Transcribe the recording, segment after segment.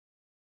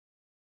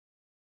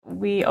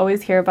We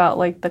always hear about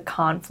like the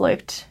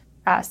conflict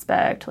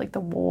aspect, like the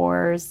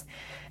wars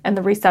and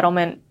the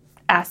resettlement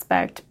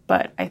aspect,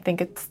 but I think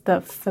it's the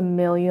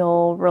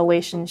familial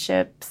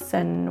relationships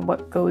and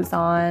what goes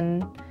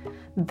on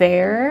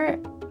there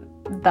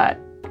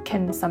that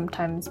can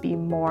sometimes be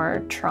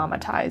more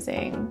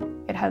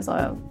traumatizing. It has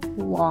a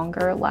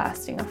longer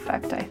lasting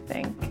effect, I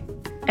think.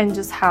 And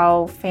just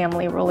how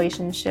family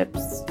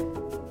relationships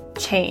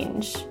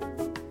change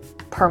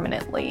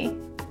permanently.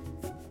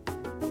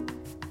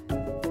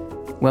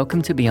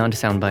 Welcome to Beyond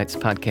Soundbites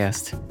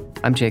podcast.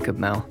 I'm Jacob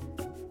Mell.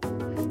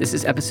 This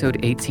is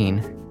episode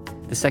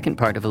 18, the second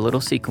part of a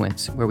little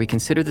sequence where we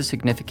consider the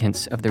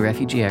significance of the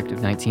Refugee Act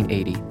of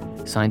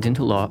 1980, signed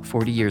into law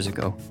 40 years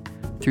ago,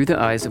 through the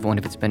eyes of one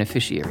of its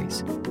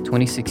beneficiaries,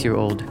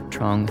 26-year-old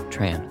Trong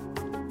Tran.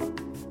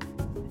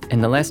 In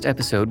the last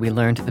episode, we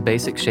learned the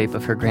basic shape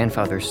of her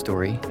grandfather's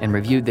story and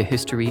reviewed the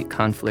history,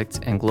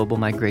 conflict, and global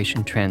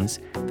migration trends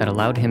that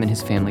allowed him and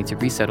his family to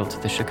resettle to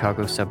the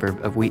Chicago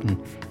suburb of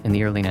Wheaton in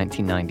the early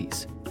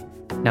 1990s.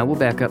 Now we'll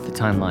back up the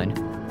timeline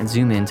and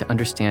zoom in to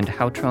understand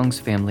how Trong's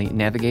family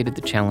navigated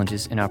the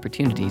challenges and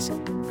opportunities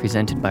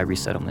presented by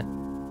resettlement.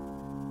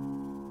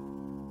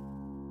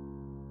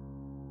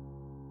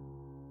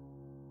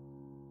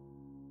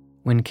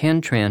 When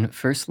Can Tran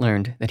first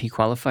learned that he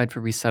qualified for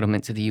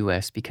resettlement to the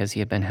U.S. because he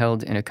had been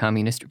held in a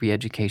communist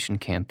re-education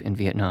camp in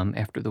Vietnam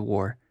after the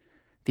war,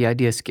 the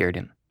idea scared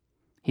him.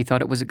 He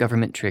thought it was a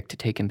government trick to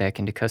take him back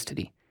into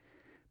custody.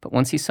 But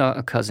once he saw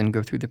a cousin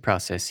go through the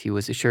process, he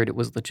was assured it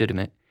was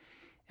legitimate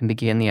and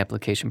began the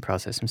application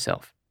process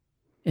himself.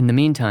 In the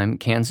meantime,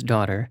 Can's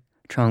daughter,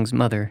 Trong's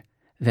mother,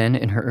 then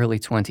in her early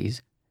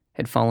 20s,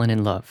 had fallen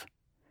in love.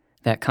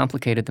 That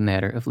complicated the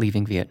matter of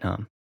leaving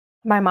Vietnam.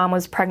 My mom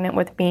was pregnant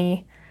with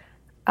me,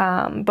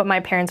 but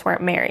my parents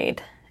weren't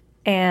married.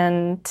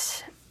 And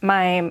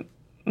my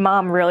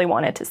mom really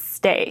wanted to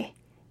stay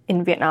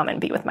in Vietnam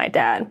and be with my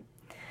dad.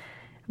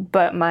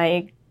 But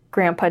my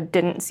grandpa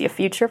didn't see a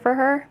future for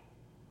her.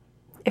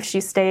 If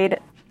she stayed,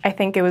 I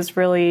think it was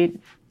really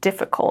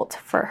difficult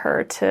for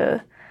her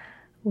to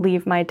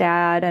leave my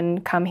dad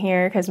and come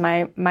here because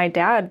my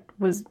dad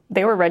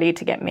they were ready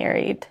to get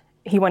married.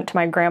 He went to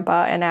my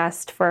grandpa and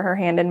asked for her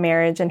hand in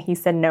marriage, and he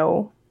said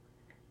no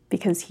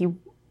because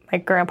my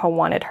grandpa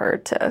wanted her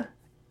to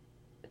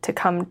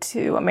come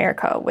to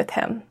America with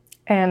him.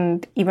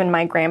 And even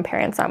my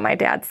grandparents on my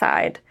dad's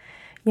side,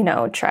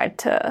 tried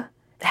to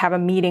have a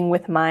meeting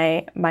with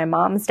my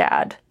mom's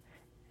dad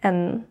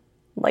and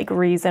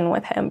reason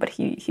with him, but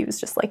he was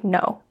just like,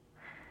 no.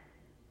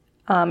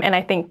 And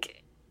I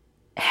think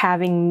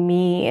having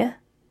me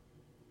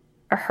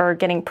or her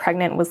getting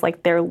pregnant was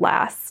their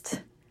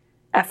last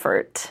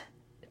effort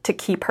to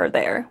keep her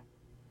there.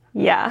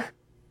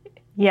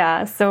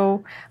 Yeah,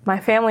 so my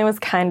family was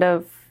kind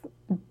of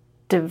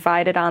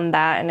divided on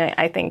that, and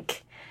I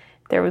think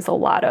there was a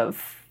lot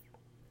of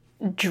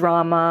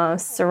drama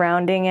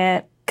surrounding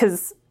it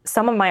because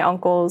some of my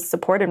uncles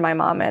supported my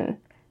mom and,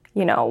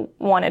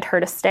 wanted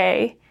her to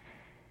stay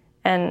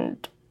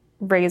and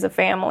raise a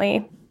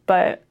family,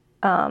 but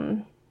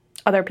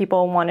other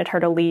people wanted her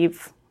to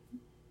leave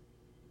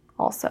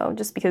also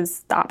just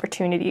because the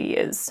opportunity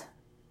is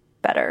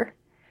better.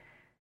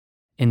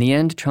 In the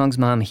end, Trong's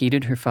mom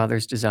heeded her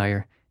father's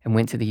desire and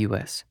went to the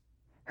U.S.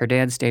 Her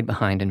dad stayed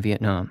behind in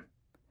Vietnam.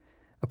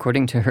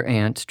 According to her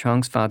aunt,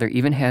 Trong's father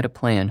even had a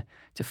plan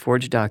to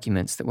forge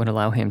documents that would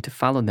allow him to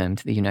follow them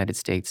to the United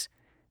States,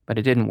 but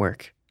it didn't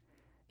work.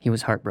 He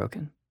was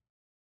heartbroken.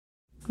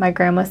 My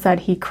grandma said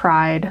he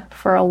cried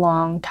for a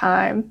long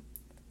time,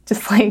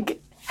 just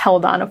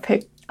held on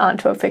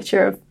onto a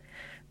picture of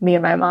me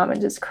and my mom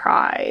and just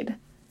cried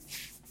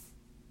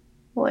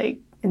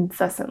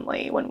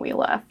incessantly when we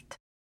left.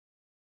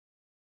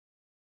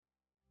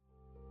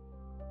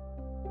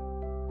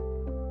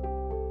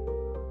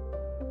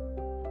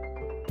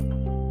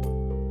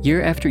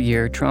 Year after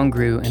year, Trong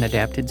grew and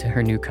adapted to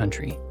her new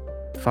country.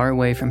 Far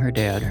away from her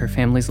dad, her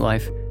family's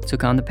life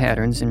took on the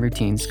patterns and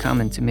routines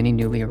common to many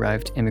newly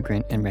arrived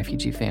immigrant and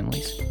refugee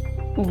families.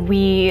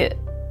 We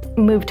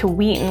moved to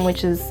Wheaton,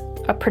 which is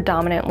a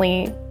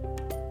predominantly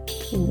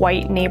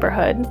white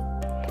neighborhood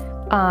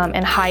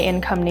and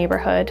high-income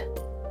neighborhood,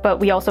 but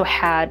we also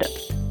had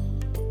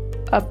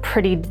a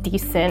pretty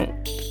decent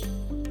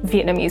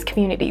Vietnamese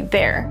community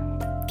there.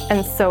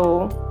 And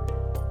so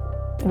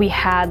we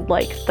had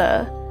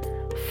the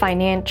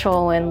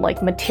financial and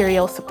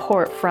material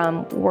support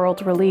from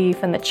World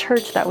Relief and the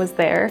church that was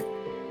there,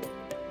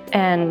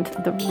 and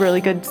the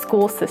really good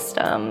school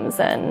systems,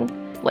 and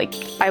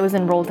I was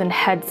enrolled in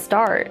Head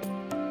Start.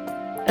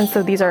 And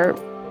so these are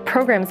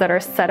programs that are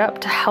set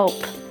up to help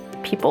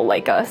people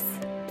like us,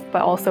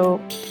 but also,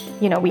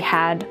 we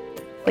had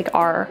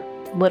our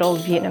little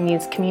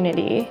Vietnamese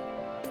community,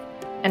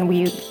 and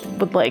we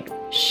would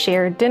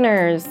share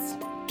dinners,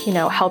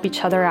 help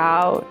each other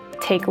out,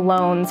 take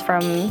loans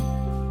from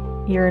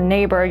your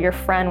neighbor, your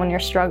friend when you're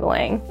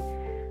struggling.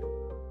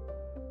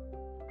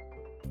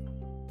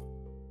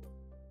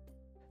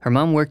 Her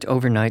mom worked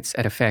overnights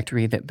at a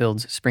factory that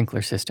builds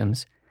sprinkler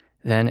systems,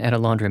 then at a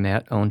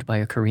laundromat owned by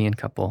a Korean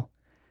couple,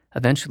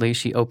 Eventually,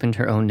 she opened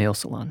her own nail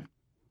salon.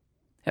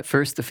 At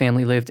first, the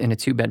family lived in a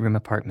 2-bedroom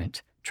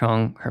apartment.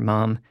 Trong, her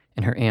mom,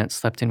 and her aunt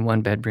slept in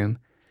one bedroom,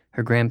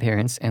 her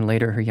grandparents, and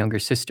later her younger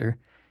sister,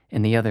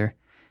 in the other,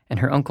 and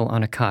her uncle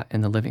on a cot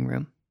in the living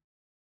room.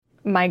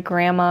 My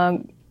grandma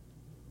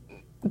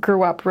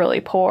grew up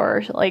really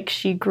poor. Like,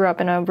 she grew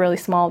up in a really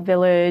small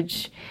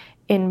village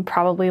in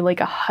probably like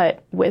a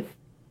hut with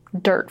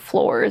dirt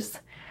floors.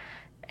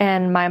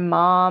 And my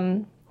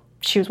mom,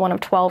 she was one of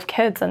 12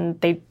 kids, and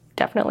they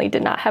definitely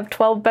did not have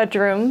 12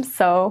 bedrooms.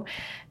 So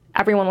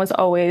everyone was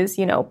always,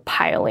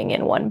 piling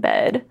in one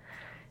bed.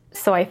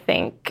 So I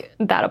think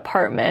that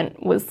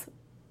apartment was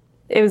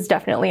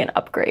definitely an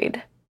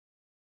upgrade.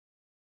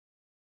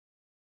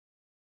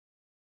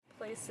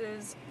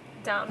 Places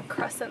down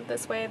Crescent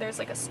this way, there's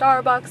like a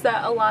Starbucks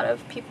that a lot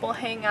of people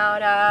hang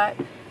out at,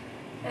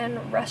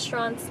 and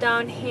restaurants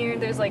down here.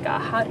 There's like a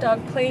hot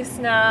dog place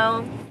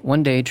now.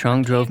 One day,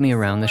 Trong drove me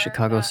around the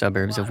Chicago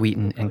suburbs of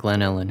Wheaton and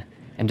Glen Ellen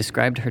and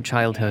described her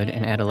childhood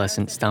and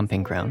adolescent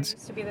stomping grounds. There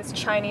used to be this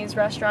Chinese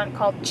restaurant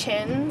called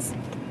Chin's.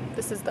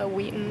 This is the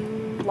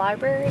Wheaton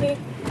Library.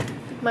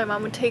 My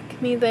mom would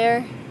take me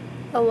there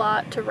a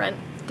lot to rent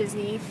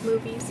Disney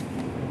movies.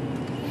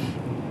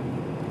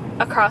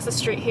 Across the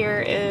street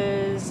here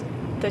is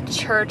the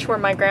church where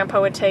my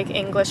grandpa would take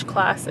English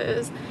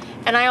classes.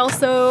 And I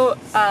also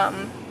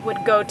would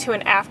go to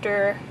an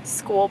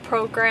after-school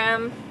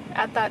program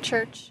at that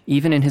church.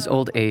 Even in his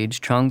old age,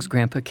 Chong's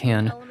grandpa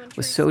Ken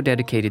was so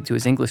dedicated to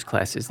his English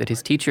classes that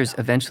his teachers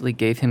eventually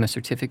gave him a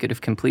certificate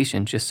of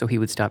completion just so he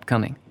would stop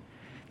coming.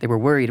 They were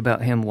worried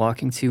about him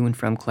walking to and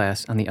from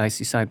class on the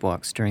icy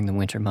sidewalks during the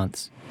winter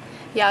months.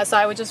 Yeah, so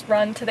I would just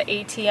run to the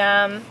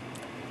ATM,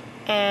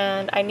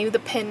 and I knew the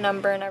PIN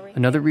number and everything.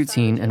 Another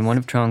routine and one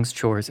of Chong's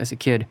chores as a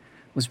kid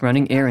was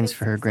running errands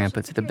for her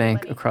grandpa to the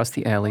bank across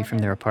the alley from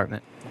their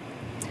apartment.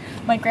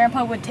 My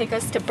grandpa would take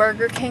us to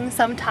Burger King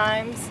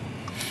sometimes,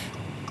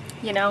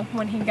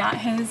 when he got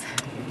his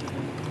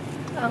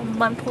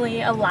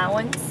monthly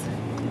allowance.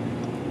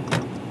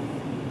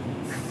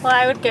 Well,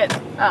 I would get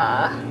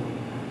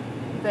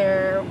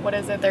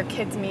their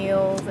kids'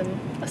 meals and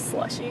a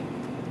slushie.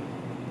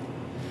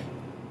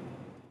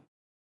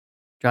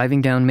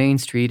 Driving down Main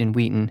Street in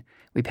Wheaton,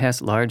 we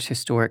pass large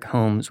historic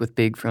homes with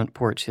big front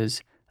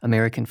porches,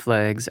 American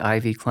flags,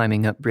 ivy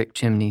climbing up brick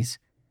chimneys.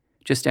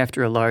 Just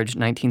after a large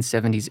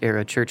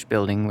 1970s-era church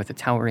building with a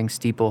towering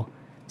steeple,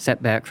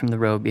 set back from the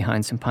road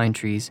behind some pine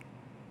trees,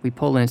 we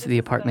pull into the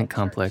apartment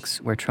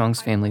complex where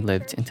Chong's family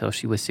lived until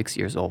she was 6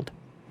 years old.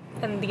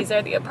 And these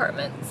are the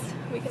apartments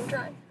we can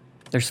drive.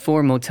 There's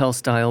 4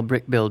 motel-style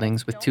brick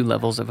buildings with 2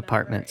 levels of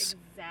apartments,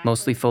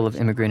 mostly full of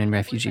immigrant and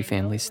refugee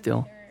families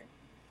still.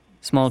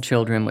 Small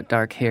children with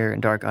dark hair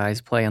and dark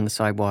eyes play on the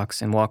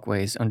sidewalks and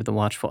walkways under the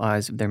watchful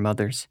eyes of their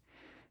mothers.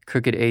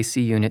 Crooked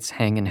AC units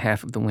hang in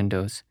half of the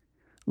windows.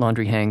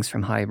 Laundry hangs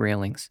from high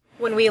railings.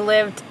 When we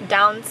lived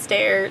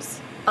downstairs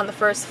on the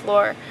first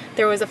floor,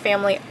 there was a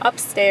family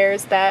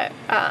upstairs that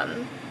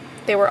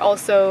they were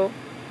also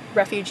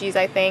refugees,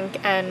 I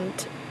think,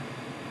 and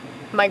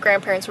my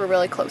grandparents were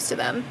really close to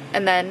them.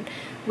 And then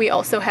we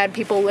also had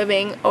people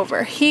living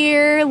over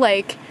here,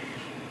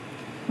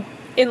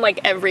 in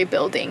every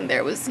building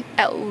there was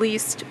at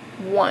least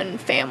one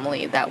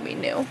family that we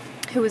knew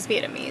who was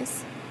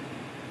Vietnamese.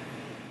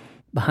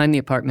 Behind the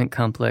apartment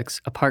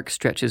complex, a park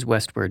stretches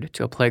westward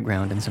to a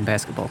playground and some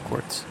basketball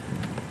courts.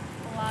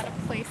 A lot of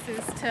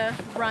places to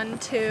run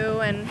to,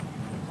 and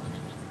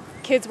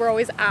kids were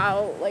always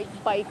out,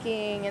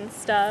 biking and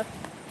stuff.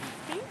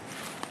 I think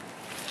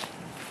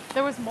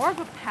there was more of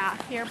a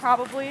path here,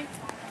 probably,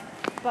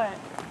 but...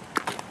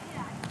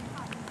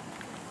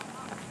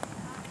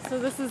 So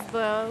this is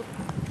the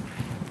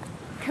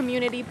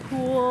community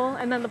pool,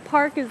 and then the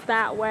park is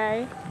that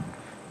way.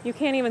 You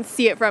can't even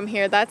see it from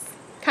here. That's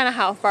kind of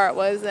how far it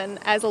was, and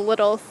as a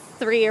little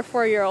 3 or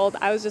 4-year-old,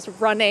 I was just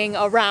running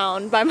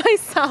around by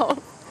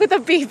myself with a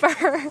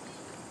beeper.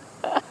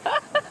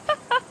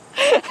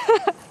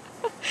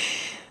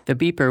 The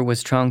beeper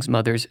was Chong's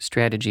mother's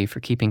strategy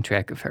for keeping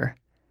track of her,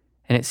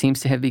 and it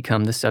seems to have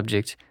become the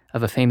subject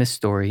of a famous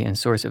story and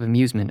source of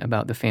amusement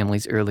about the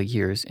family's early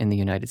years in the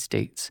United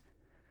States.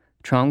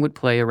 Trong would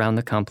play around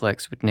the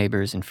complex with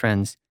neighbors and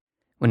friends.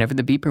 Whenever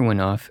the beeper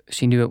went off,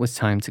 she knew it was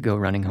time to go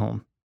running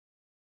home.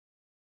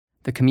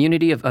 The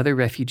community of other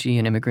refugee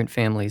and immigrant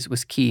families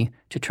was key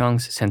to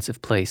Chong's sense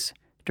of place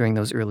during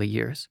those early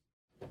years.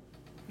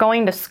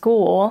 Going to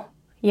school,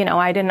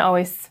 I didn't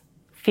always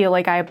feel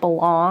like I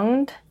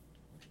belonged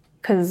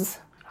because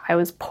I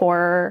was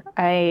poor.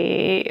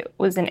 I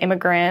was an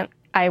immigrant.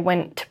 I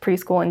went to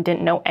preschool and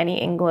didn't know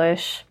any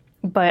English,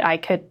 but I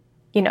could,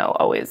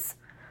 always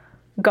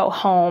go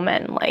home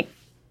and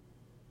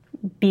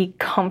be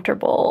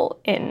comfortable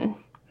in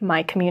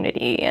my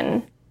community,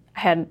 and I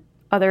had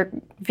other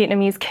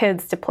Vietnamese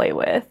kids to play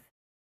with.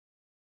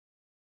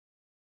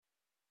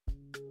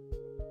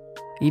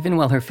 Even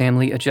while her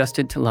family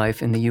adjusted to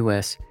life in the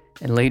U.S.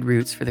 and laid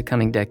roots for the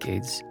coming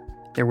decades,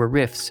 there were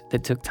rifts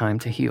that took time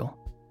to heal.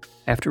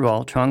 After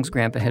all, Chong's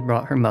grandpa had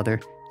brought her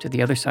mother to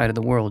the other side of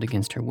the world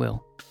against her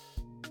will.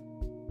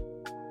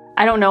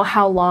 I don't know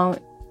how long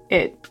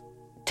it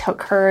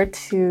took her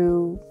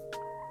to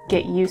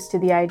get used to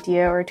the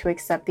idea or to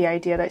accept the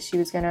idea that she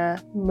was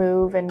gonna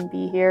move and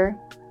be here.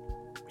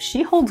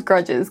 She holds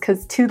grudges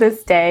because to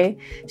this day,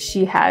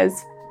 she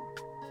has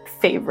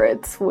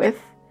favorites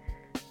with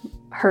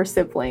her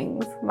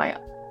siblings, my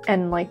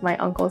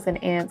uncles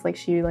and aunts. Like,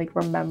 she like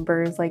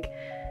remembers like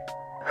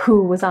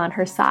who was on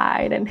her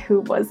side and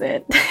who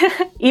wasn't.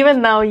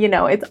 Even though, you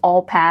know, it's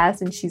all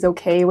past and she's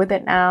okay with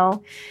it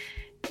now.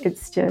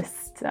 It's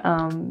just,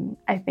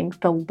 I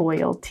think the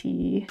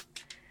loyalty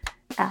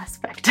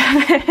aspect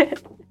of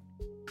it.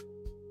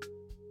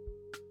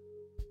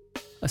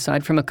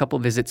 Aside from a couple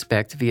visits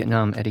back to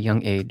Vietnam at a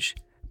young age,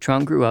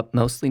 Trong grew up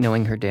mostly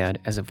knowing her dad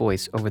as a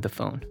voice over the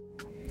phone.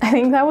 I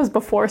think that was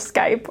before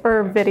Skype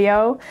or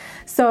video,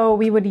 so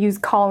we would use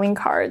calling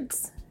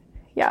cards.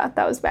 Yeah,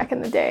 that was back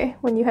in the day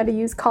when you had to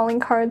use calling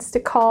cards to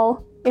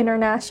call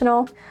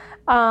international.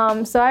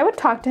 So I would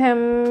talk to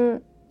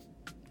him,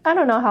 I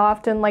don't know how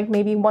often, like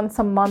maybe once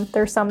a month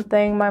or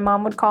something. My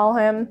mom would call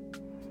him,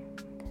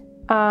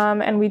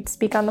 and we'd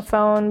speak on the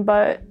phone.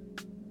 But,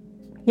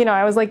 you know,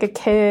 I was like a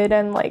kid,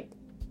 and like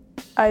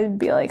I'd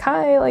be like,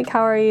 hi, like,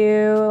 how are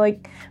you?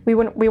 Like, we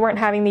weren't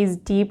having these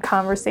deep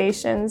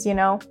conversations, you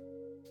know?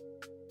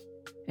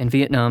 In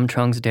Vietnam,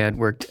 Trong's dad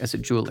worked as a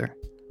jeweler.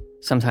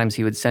 Sometimes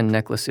he would send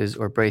necklaces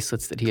or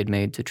bracelets that he had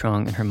made to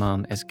Trong and her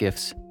mom as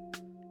gifts.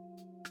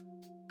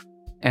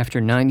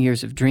 After 9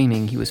 years of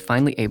dreaming, he was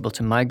finally able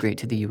to migrate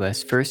to the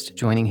U.S., first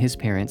joining his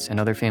parents and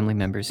other family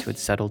members who had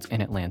settled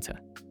in Atlanta.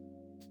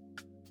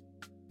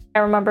 I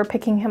remember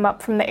picking him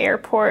up from the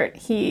airport.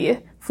 He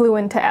flew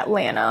into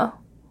Atlanta,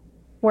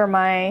 where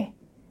my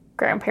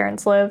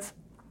grandparents live,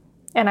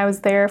 and I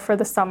was there for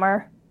the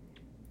summer.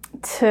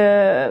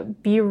 To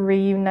be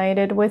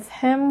reunited with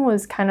him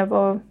was kind of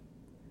a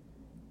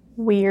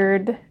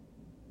weird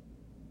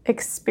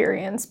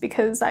experience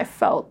because I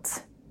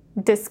felt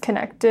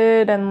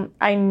disconnected, and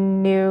I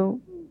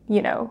knew,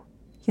 you know,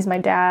 he's my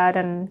dad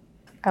and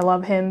I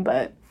love him,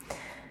 but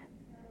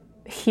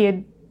he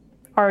had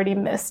already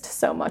missed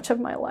so much of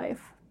my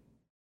life.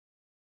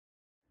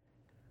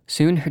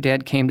 Soon, her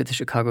dad came to the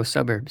Chicago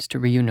suburbs to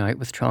reunite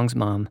with Trong's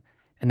mom,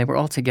 and they were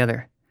all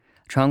together.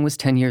 Trong was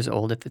 10 years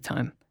old at the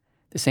time,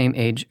 the same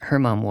age her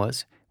mom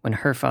was when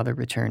her father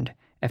returned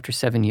after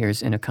 7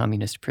 years in a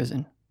communist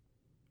prison.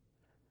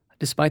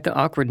 Despite the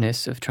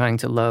awkwardness of trying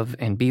to love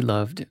and be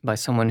loved by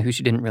someone who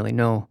she didn't really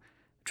know,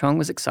 Trong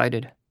was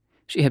excited.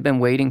 She had been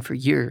waiting for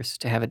years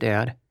to have a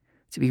dad,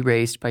 to be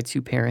raised by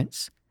two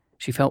parents.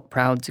 She felt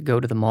proud to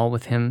go to the mall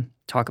with him,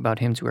 talk about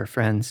him to her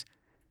friends.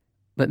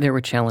 But there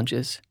were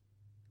challenges.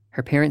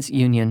 Her parents'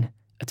 union,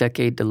 a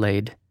decade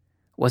delayed,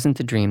 wasn't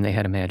the dream they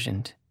had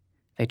imagined.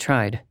 They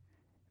tried,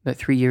 but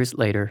 3 years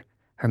later,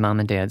 her mom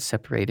and dad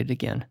separated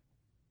again.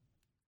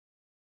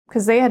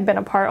 Because they had been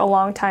apart a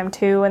long time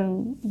too,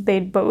 and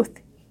they'd both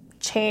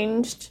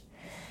changed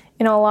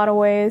in a lot of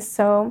ways,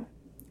 so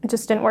it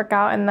just didn't work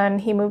out, and then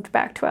he moved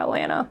back to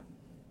Atlanta.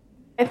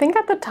 I think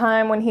at the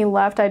time when he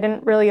left, I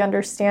didn't really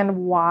understand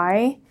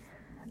why,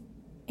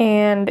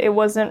 and it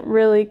wasn't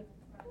really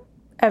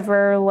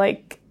ever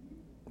like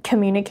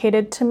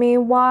communicated to me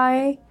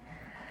why.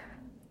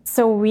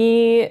 So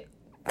we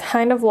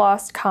kind of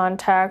lost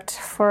contact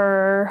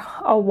for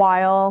a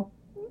while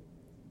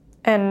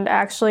and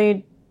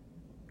actually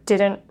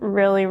didn't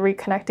really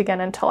reconnect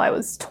again until I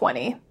was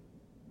 20.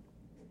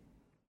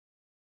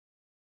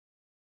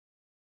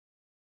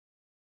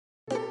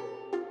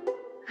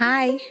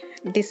 Hi,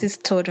 this is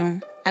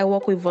Todun. I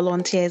work with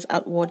volunteers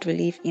at World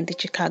Relief in the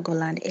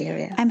Chicagoland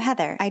area. I'm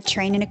Heather. I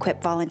train and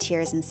equip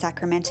volunteers in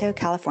Sacramento,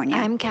 California.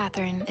 I'm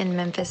Catherine in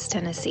Memphis,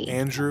 Tennessee.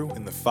 Andrew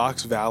in the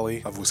Fox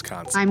Valley of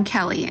Wisconsin. I'm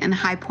Kelly in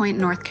High Point,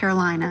 North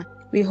Carolina.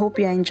 We hope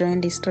you are enjoying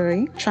this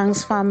story.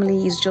 Trong's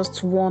family is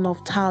just one of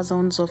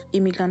thousands of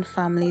immigrant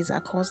families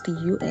across the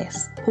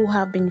U.S. who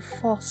have been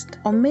forced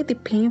or made the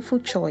painful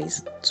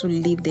choice to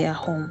leave their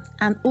home,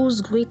 and whose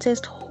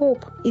greatest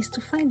hope is to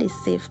find a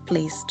safe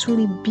place to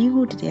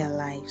rebuild their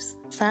lives.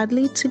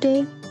 Sadly,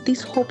 today,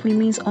 this hope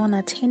remains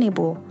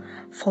unattainable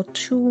for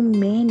too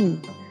many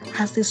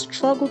as they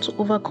struggle to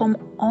overcome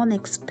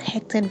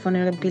unexpected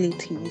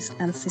vulnerabilities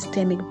and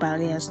systemic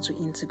barriers to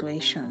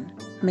integration.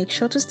 Make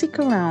sure to stick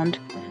around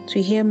to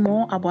hear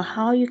more about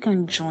how you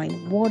can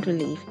join World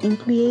Relief in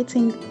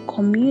creating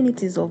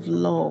communities of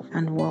love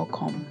and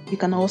welcome. You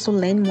can also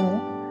learn more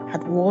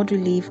at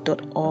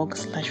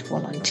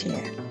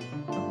worldrelief.org/volunteer.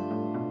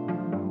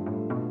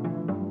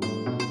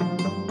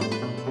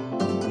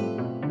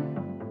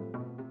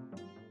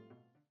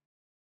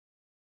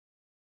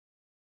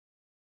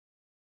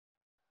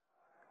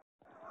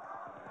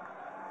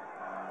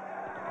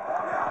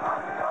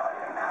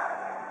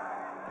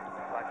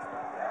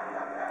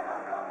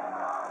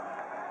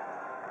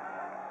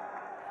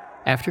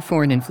 After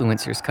foreign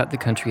influencers cut the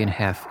country in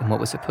half in what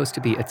was supposed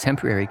to be a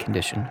temporary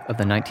condition of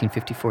the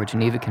 1954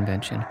 Geneva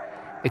Convention,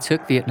 it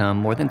took Vietnam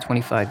more than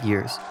 25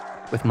 years,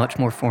 with much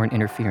more foreign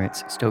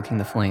interference stoking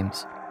the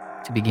flames,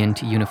 to begin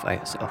to unify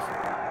itself.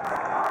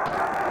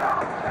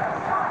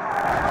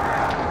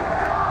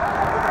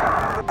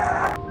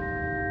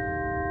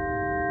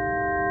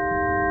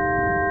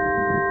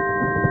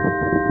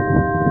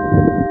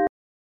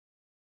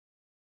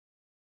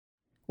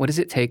 What does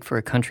it take for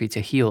a country to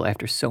heal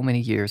after so many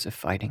years of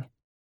fighting?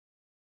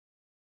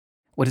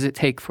 What does it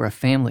take for a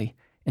family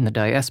in the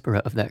diaspora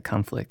of that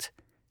conflict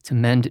to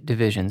mend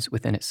divisions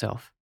within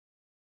itself?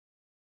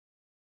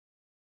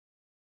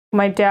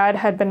 My dad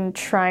had been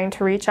trying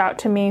to reach out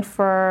to me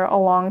for a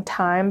long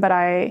time, but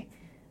I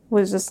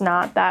was just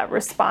not that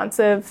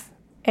responsive.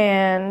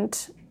 And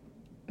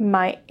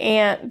my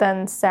aunt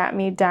then sat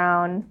me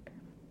down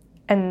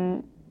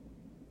and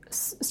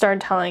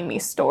started telling me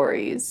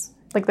stories,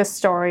 like the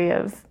story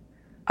of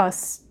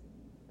us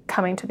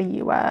coming to the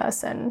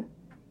U.S. and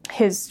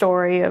his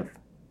story of,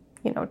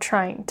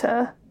 trying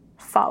to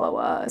follow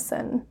us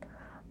and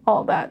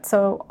all that.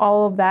 So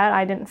all of that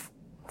I didn't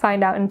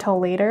find out until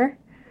later.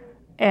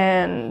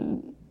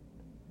 And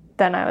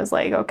then I was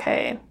like,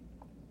 okay,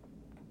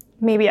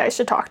 maybe I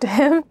should talk to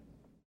him.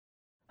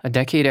 A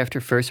decade after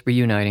first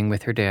reuniting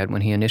with her dad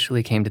when he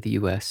initially came to the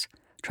U.S.,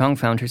 Trong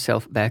found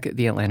herself back at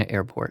the Atlanta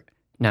airport,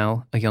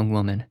 now a young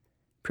woman,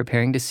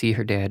 preparing to see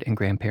her dad and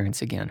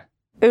grandparents again.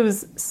 It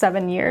was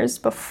 7 years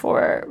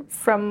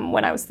from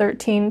when I was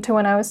 13 to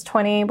when I was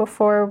 20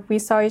 before we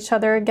saw each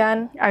other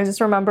again. I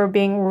just remember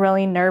being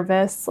really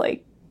nervous,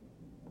 like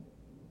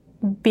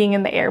being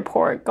in the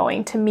airport,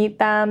 going to meet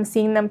them,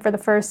 seeing them for the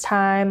first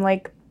time.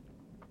 Like,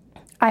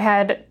 I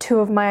had 2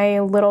 of my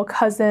little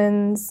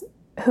cousins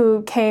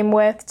who came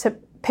with to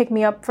pick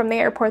me up from the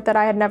airport that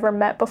I had never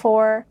met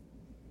before.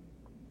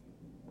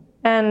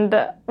 And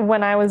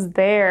when I was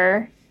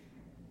there,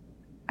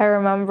 I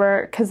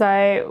remember, because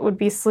I would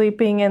be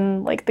sleeping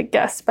in like the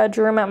guest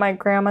bedroom at my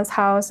grandma's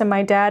house, and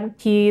my dad,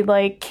 he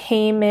like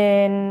came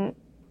in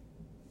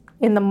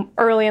the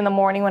early in the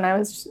morning when I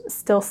was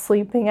still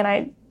sleeping,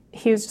 and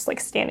he was just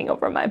like standing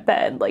over my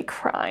bed, like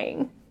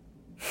crying.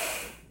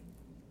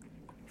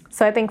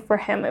 So I think for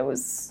him it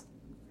was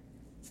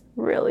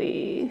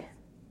really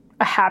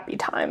a happy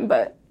time,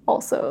 but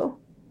also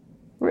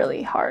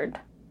really hard,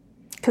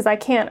 because I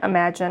can't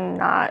imagine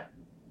not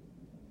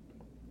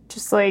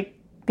just like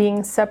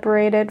being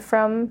separated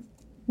from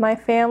my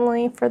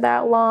family for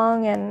that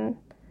long and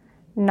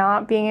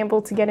not being able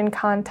to get in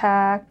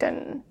contact,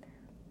 and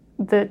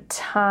the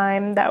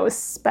time that was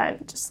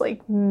spent just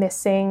like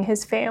missing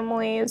his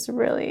family is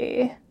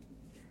really,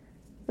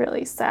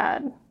 really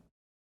sad.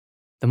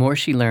 The more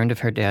she learned of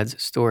her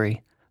dad's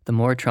story, the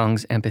more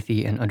Trong's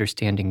empathy and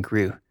understanding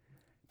grew,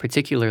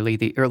 particularly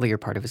the earlier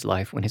part of his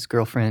life when his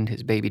girlfriend,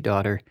 his baby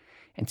daughter,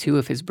 and 2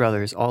 of his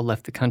brothers all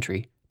left the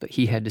country, but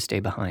he had to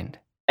stay behind.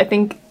 I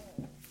think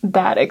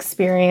that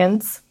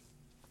experience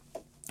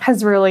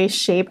has really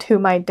shaped who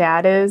my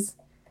dad is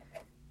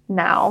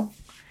now,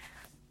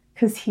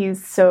 because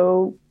he's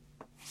so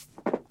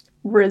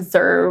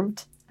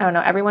reserved. I don't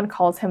know, everyone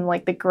calls him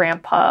like the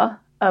grandpa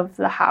of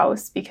the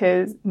house,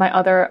 because my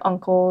other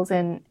uncles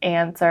and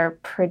aunts are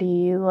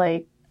pretty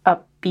like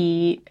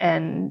upbeat,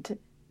 and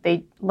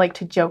they like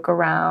to joke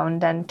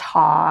around and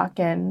talk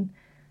and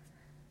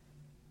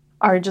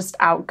are just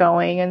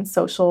outgoing and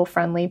social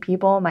friendly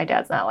people. My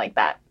dad's not like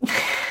that.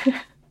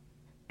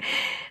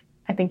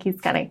 I think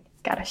he's kind of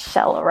got a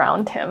shell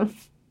around him.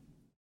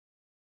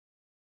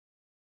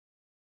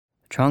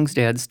 Trong's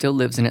dad still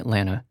lives in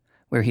Atlanta,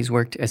 where he's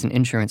worked as an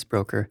insurance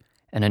broker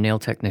and a nail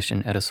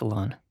technician at a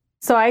salon.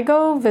 So I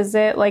go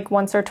visit like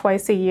once or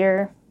twice a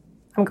year.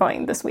 I'm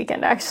going this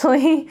weekend,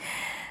 actually.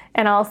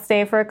 And I'll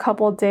stay for a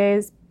couple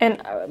days.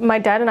 And my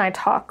dad and I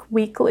talk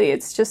weekly.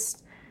 It's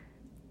just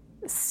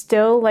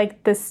still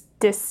like this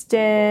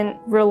distant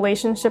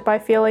relationship, I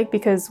feel like,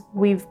 because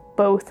we've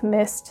both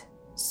missed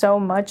so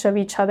much of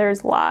each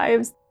other's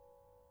lives.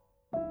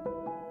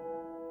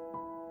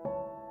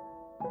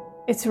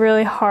 It's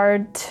really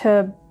hard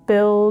to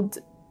build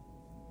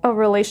a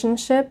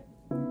relationship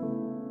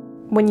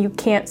when you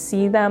can't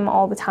see them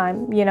all the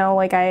time.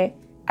 Like I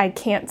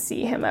can't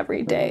see him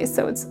every day,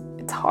 so it's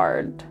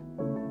hard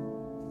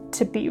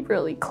to be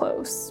really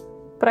close.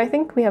 But I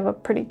think we have a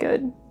pretty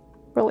good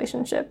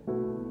relationship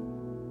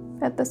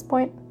at this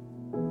point.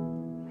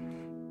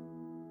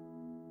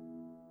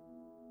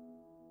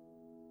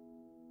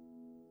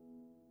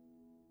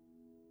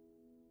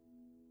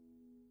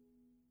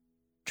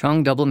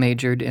 Trong double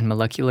majored in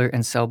molecular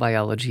and cell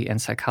biology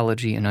and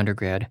psychology in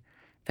undergrad,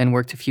 then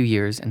worked a few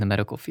years in the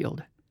medical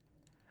field.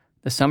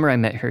 The summer I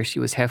met her, she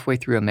was halfway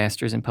through a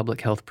master's in public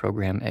health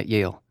program at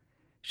Yale.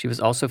 She was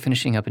also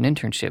finishing up an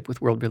internship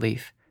with World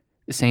Relief,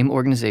 the same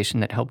organization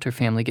that helped her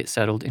family get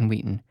settled in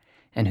Wheaton,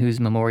 and whose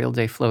Memorial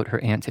Day float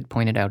her aunt had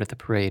pointed out at the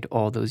parade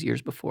all those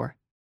years before.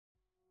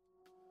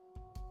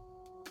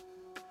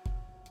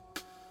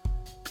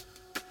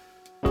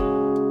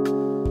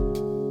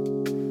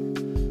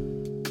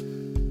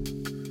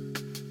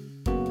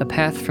 The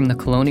path from the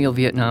colonial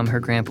Vietnam her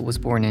grandpa was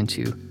born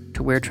into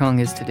to where Trong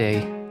is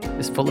today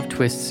is full of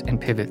twists and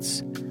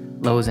pivots,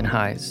 lows and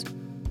highs.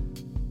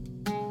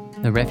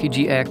 The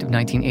Refugee Act of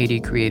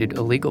 1980 created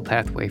a legal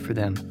pathway for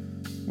them.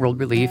 World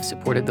Relief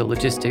supported the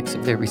logistics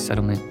of their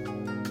resettlement.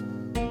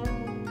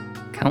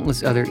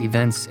 Countless other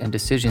events and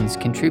decisions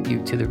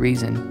contribute to the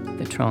reason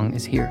that Trong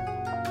is here.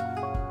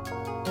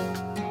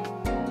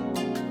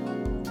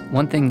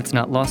 One thing that's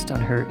not lost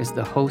on her is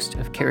the host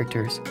of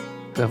characters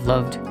who have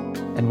loved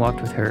and walked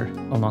with her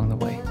along the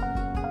way.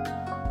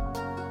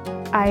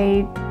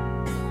 I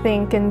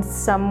think in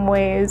some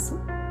ways,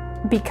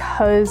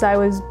 because I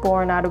was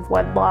born out of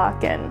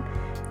wedlock and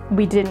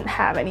we didn't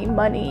have any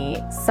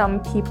money,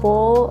 some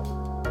people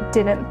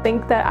didn't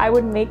think that I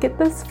would make it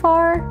this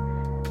far.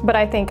 But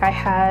I think I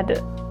had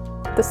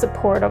the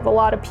support of a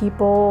lot of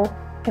people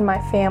in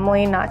my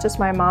family, not just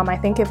my mom. I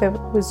think if it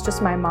was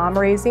just my mom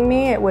raising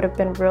me, it would have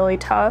been really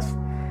tough.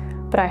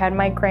 But I had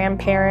my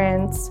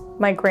grandparents,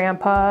 my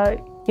grandpa,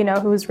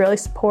 who was really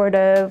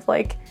supportive,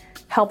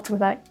 helped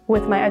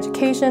with my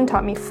education,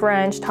 taught me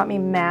French, taught me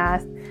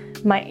math.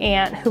 My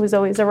aunt, who was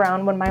always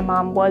around when my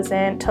mom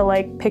wasn't,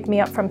 to pick me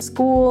up from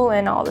school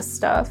and all this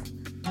stuff.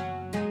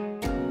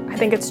 I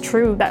think it's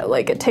true that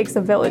it takes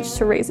a village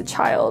to raise a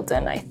child,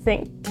 and I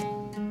think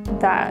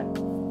that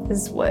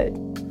is what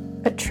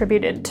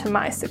attributed to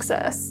my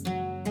success.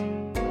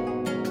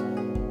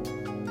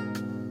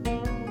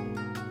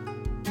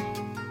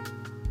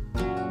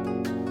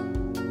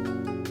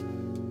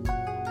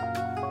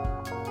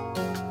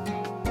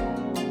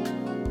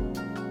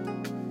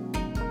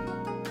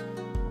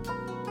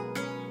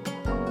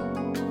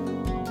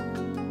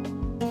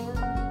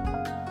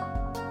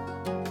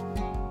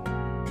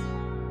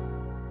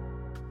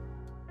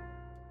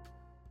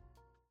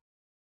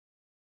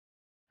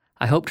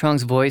 I hope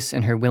Trong's voice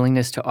and her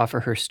willingness to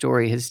offer her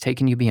story has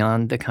taken you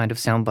beyond the kind of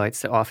sound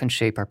bites that often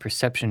shape our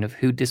perception of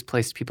who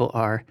displaced people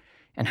are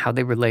and how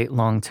they relate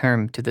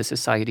long-term to the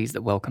societies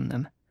that welcome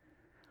them.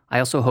 I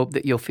also hope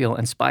that you'll feel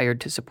inspired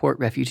to support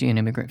refugee and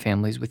immigrant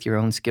families with your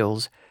own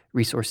skills,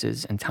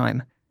 resources, and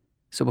time.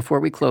 So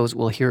before we close,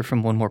 we'll hear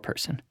from one more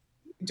person.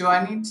 Do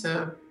I need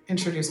to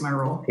introduce my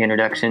role? The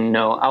introduction?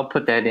 No, I'll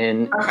put that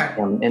in. Okay.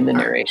 In the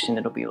narration,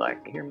 it'll be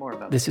hear more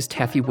about this. Is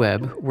Taffy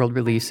Webb, World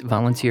Relief's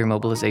Volunteer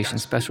Mobilization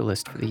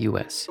Specialist for the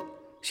U.S.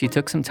 She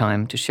took some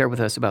time to share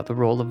with us about the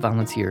role of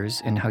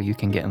volunteers and how you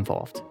can get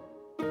involved.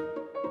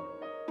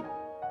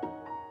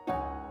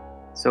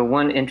 So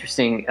one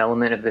interesting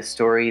element of this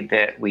story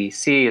that we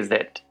see is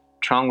that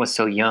Trong was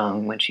so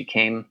young when she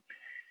came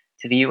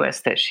to the U.S.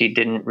 that she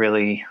didn't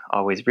really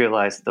always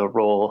realize the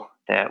role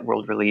that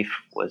World Relief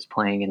was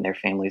playing in their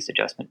family's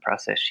adjustment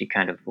process. She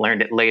kind of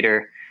learned it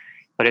later.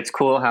 But it's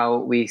cool how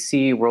we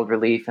see World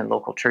Relief and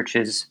local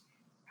churches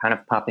kind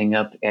of popping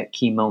up at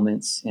key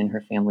moments in her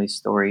family's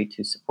story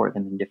to support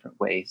them in different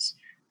ways.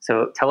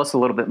 So tell us a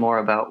little bit more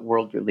about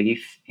World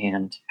Relief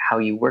and how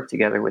you work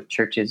together with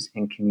churches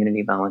and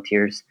community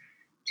volunteers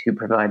to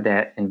provide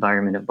that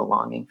environment of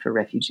belonging for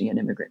refugee and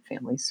immigrant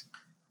families.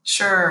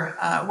 Sure.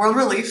 World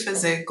Relief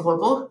is a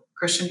global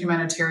Christian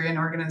humanitarian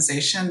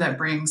organization that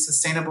brings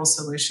sustainable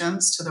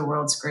solutions to the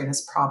world's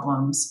greatest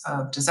problems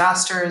of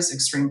disasters,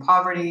 extreme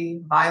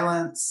poverty,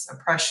 violence,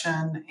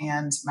 oppression,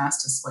 and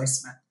mass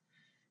displacement.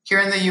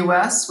 Here in the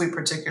U.S., we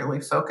particularly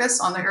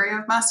focus on the area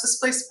of mass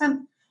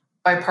displacement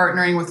by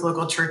partnering with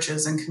local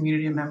churches and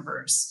community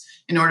members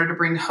in order to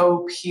bring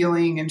hope,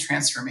 healing, and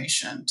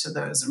transformation to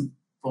those in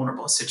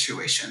vulnerable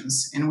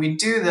situations. And we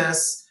do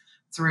this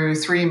through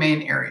three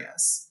main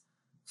areas.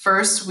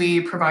 First,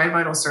 we provide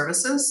vital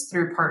services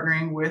through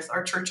partnering with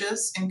our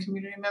churches and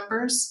community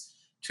members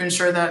to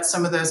ensure that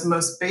some of those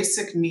most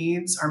basic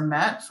needs are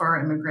met for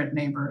our immigrant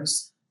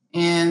neighbors.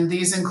 And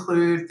these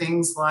include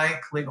things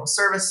like legal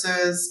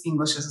services,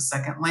 English as a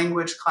second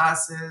language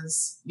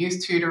classes,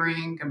 youth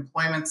tutoring,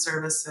 employment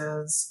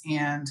services,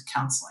 and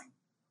counseling.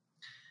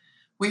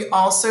 We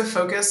also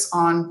focus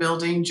on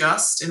building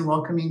just and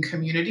welcoming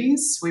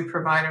communities. We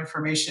provide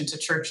information to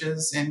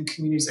churches and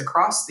communities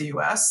across the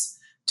U.S.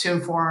 to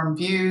inform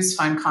views,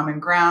 find common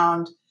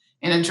ground,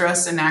 and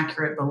address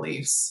inaccurate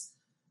beliefs.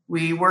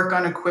 We work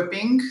on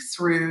equipping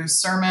through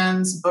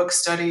sermons, book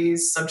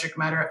studies, subject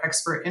matter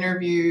expert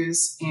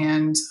interviews,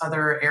 and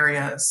other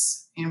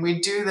areas. And we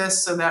do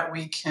this so that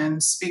we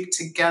can speak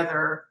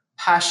together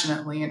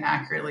passionately and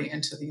accurately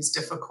into these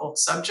difficult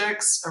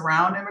subjects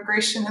around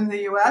immigration in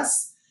the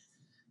U.S.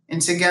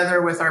 And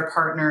together with our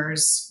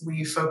partners,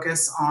 we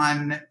focus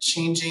on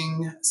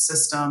changing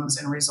systems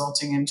and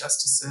resulting in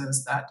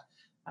justices that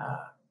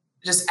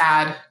just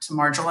add to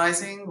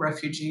marginalizing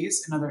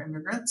refugees and other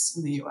immigrants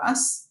in the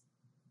U.S.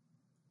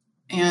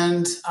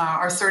 And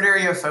our third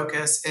area of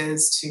focus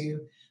is to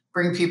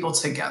bring people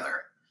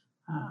together.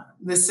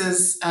 This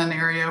is an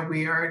area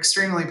we are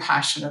extremely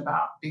passionate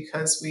about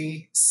because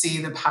we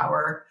see the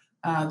power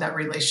that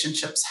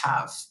relationships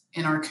have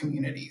in our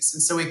communities.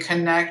 And so we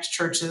connect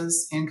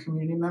churches and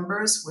community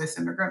members with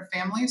immigrant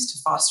families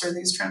to foster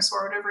these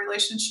transformative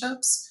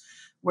relationships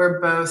where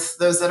both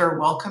those that are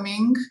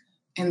welcoming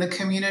in the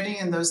community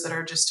and those that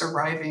are just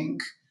arriving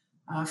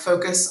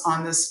focus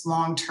on this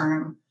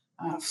long-term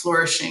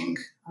flourishing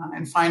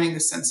and finding the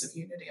sense of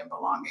unity and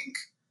belonging.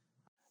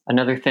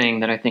 Another thing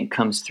that I think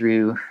comes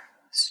through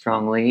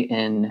strongly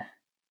in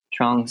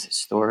Trong's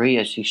story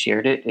as she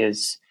shared it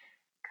is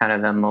kind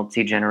of the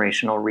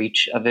multi-generational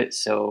reach of it.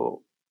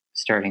 So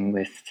starting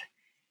with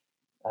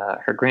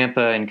her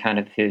grandpa and kind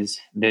of his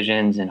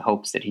visions and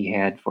hopes that he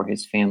had for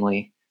his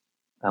family,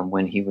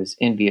 when he was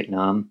in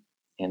Vietnam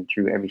and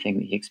through everything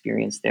that he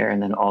experienced there,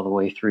 and then all the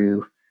way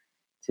through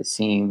to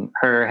seeing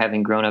her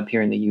having grown up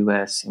here in the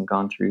U.S. and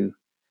gone through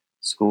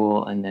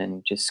school and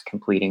then just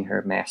completing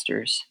her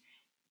master's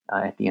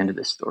at the end of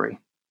the story.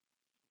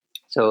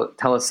 So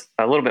tell us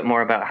a little bit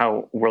more about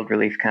how World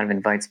Relief kind of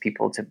invites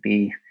people to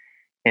be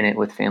in it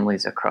with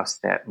families across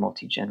that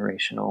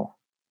multi-generational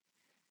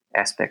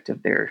aspect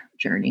of their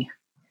journey.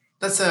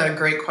 That's a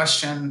great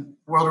question.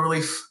 World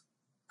Relief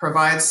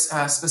provides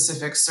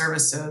specific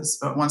services,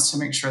 but wants to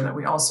make sure that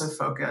we also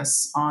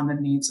focus on the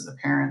needs of the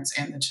parents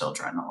and the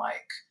children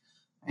alike.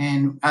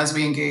 And as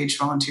we engage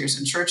volunteers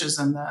and churches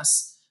in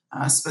this,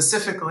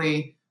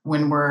 specifically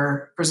when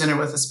we're presented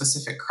with a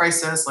specific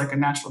crisis like a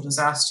natural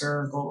disaster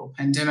or global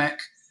pandemic,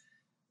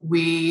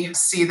 we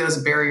see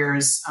those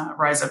barriers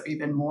rise up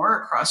even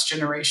more across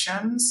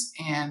generations.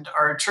 And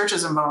our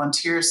churches and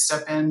volunteers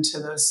step into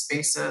those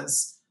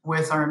spaces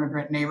with our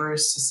immigrant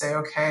neighbors to say,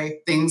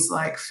 okay, things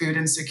like food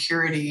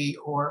insecurity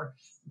or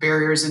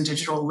barriers in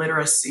digital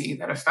literacy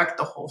that affect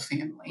the whole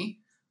family,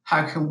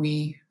 how can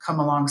we come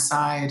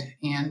alongside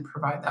and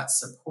provide that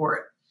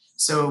support?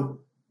 So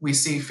we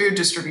see food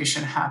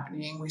distribution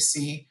happening. We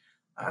see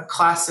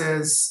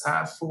classes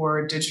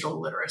for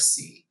digital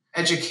literacy,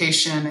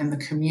 education in the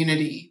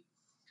community.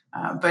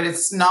 But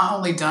it's not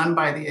only done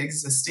by the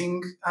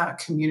existing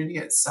community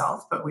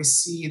itself, but we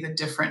see the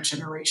different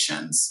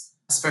generations,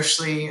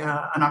 especially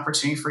an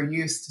opportunity for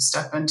youth to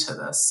step into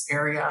this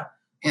area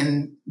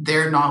in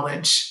their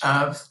knowledge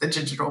of the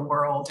digital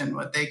world and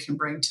what they can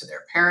bring to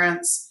their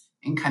parents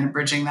and kind of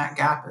bridging that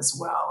gap as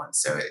well. And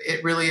so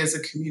it really is a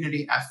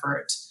community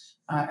effort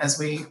as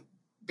we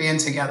band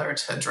together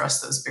to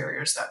address those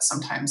barriers that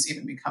sometimes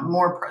even become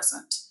more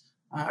present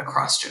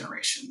across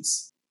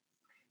generations.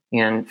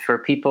 And for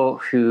people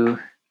who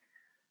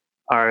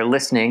are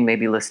listening,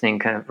 maybe listening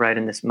kind of right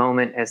in this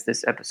moment as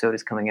this episode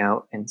is coming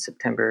out in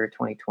September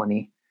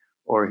 2020,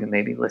 or who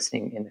may be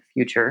listening in the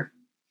future,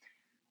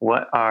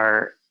 what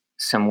are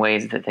some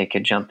ways that they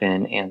could jump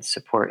in and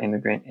support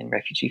immigrant and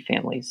refugee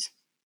families?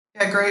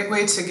 A great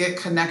way to get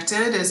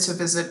connected is to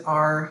visit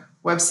our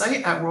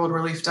website at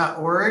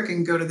worldrelief.org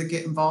and go to the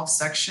Get Involved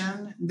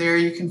section. There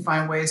you can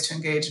find ways to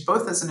engage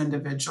both as an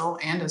individual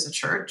and as a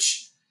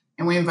church.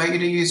 And we invite you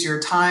to use your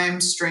time,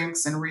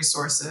 strengths, and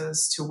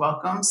resources to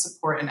welcome,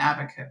 support, and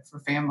advocate for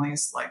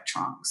families like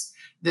Truong's.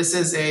 This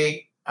is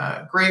a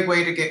great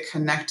way to get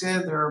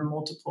connected. There are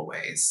multiple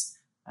ways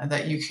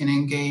that you can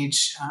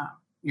engage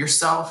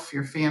yourself,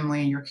 your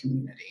family, your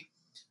community.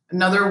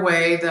 Another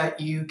way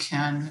that you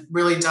can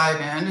really dive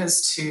in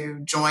is to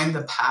join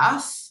The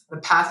Path. The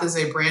Path is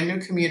a brand new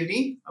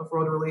community of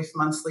World Relief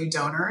monthly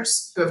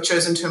donors who have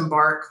chosen to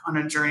embark on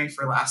a journey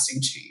for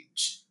lasting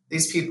change.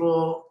 These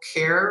people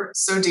care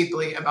so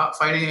deeply about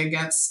fighting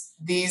against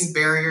these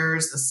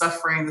barriers, the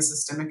suffering, the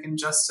systemic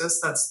injustice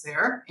that's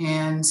there.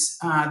 And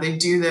they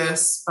do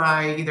this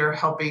by either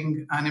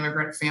helping an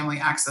immigrant family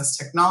access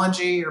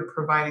technology or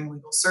providing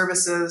legal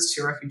services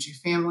to refugee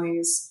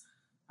families.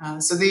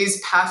 So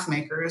these path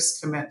makers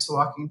commit to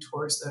walking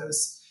towards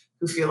those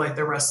who feel like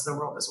the rest of the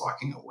world is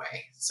walking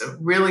away. So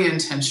really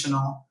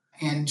intentional.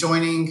 And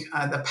joining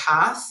The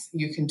Path,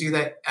 you can do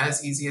that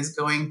as easy as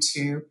going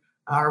to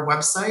our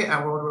website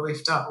at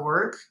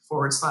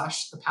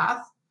worldrelief.org/The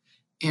Path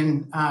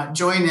and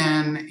join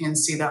in and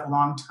see that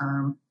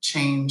long-term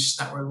change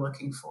that we're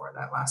looking for,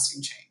 that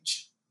lasting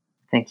change.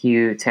 Thank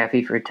you,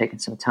 Taffy, for taking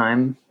some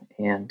time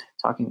and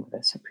talking with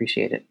us.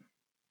 Appreciate it.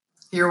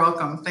 You're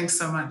welcome. Thanks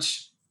so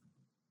much.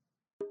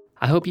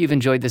 I hope you've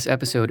enjoyed this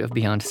episode of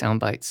Beyond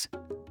Soundbites.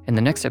 In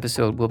the next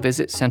episode, we'll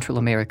visit Central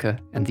America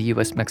and the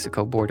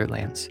U.S.-Mexico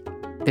borderlands.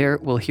 There,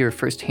 we'll hear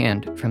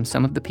firsthand from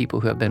some of the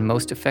people who have been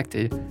most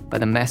affected by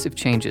the massive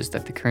changes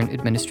that the current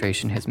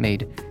administration has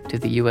made to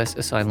the U.S.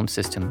 asylum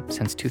system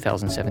since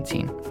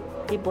 2017.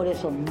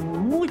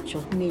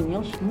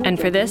 And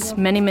for this,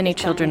 many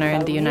children are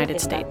in the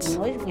United States.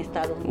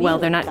 Well,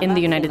 they're not in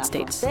the United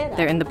States.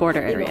 They're in the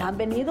border area.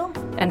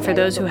 And for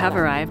those who have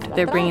arrived,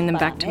 they're bringing them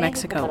back to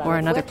Mexico or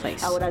another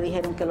place.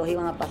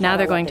 Now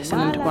they're going to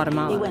send them to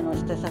Guatemala.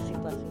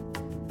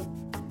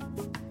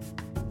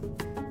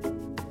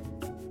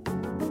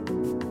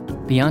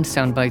 Beyond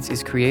Soundbites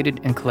is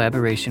created in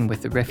collaboration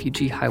with the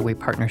Refugee Highway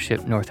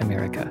Partnership North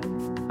America,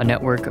 a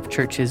network of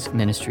churches,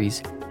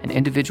 ministries, and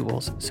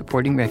individuals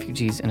supporting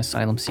refugees and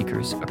asylum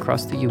seekers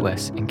across the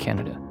U.S. and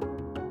Canada.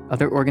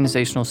 Other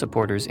organizational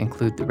supporters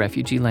include the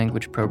Refugee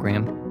Language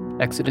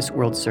Program, Exodus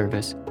World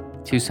Service,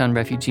 Tucson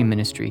Refugee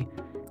Ministry,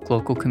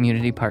 Local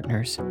Community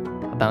Partners,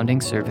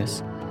 Abounding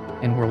Service,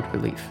 and World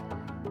Relief.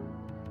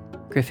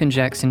 Griffin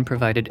Jackson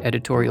provided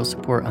editorial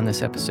support on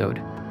this episode.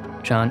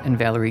 John and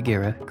Valerie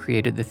Guerra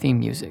created the theme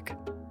music.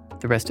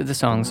 The rest of the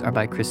songs are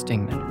by Chris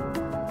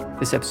Dingman.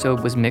 This episode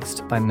was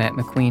mixed by Matt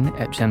McQueen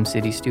at Gem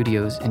City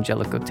Studios in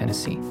Jellicoe,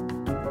 Tennessee.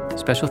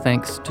 Special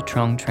thanks to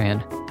Truong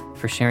Tran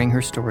for sharing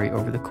her story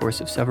over the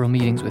course of several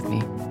meetings with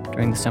me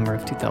during the summer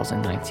of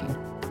 2019.